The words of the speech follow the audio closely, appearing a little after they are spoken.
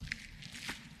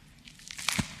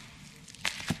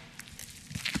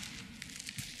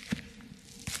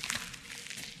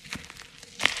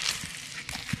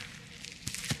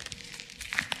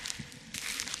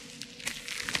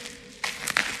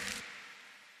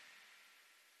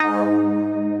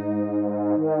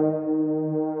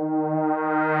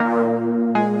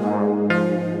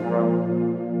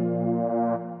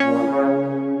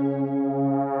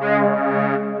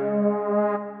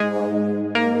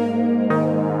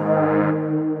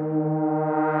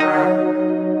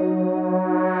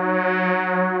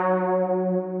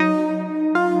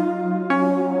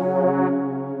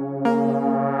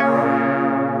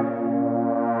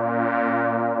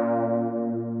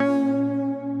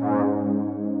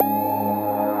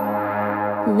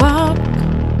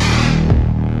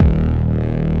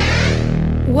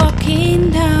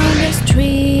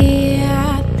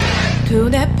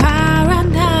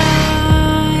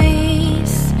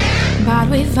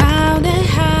without a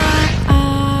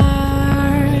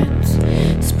heart,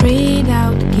 spread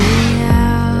out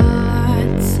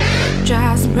guilt.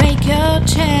 Just break your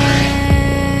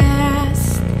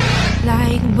chest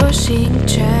like bushing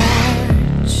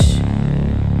church,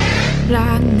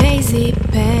 black daisy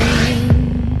pain.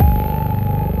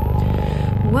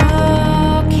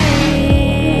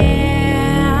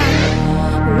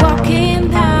 Walking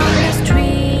down the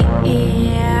street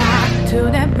to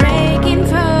the breaking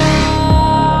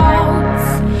folds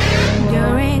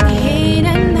during heat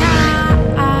and night.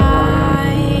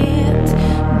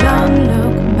 Don't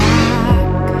look back,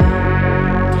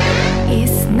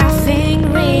 it's nothing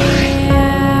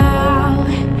real.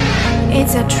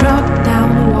 It's a drop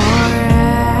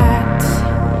downward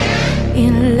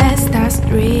in Leicester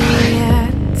Street.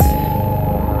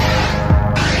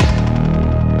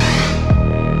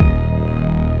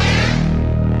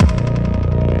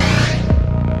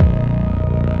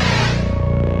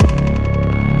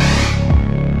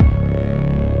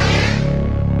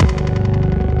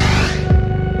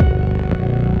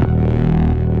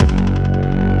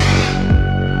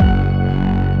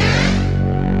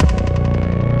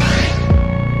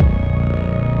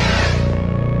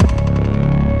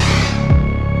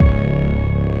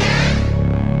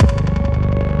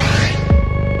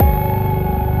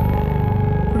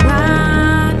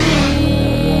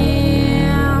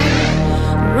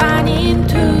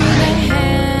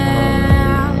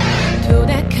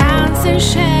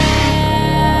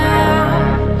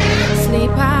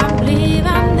 Sleep up, live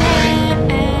on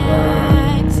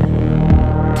next.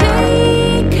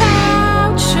 Take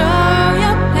out, show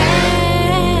your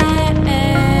plans.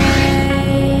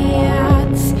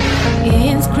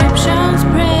 Inscriptions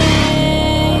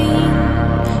brain,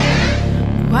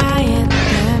 quiet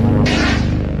them.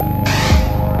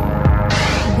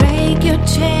 Break your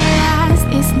chest,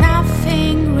 it's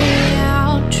nothing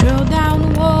real. Throw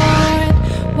downward,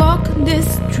 walk the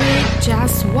street,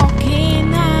 just walk.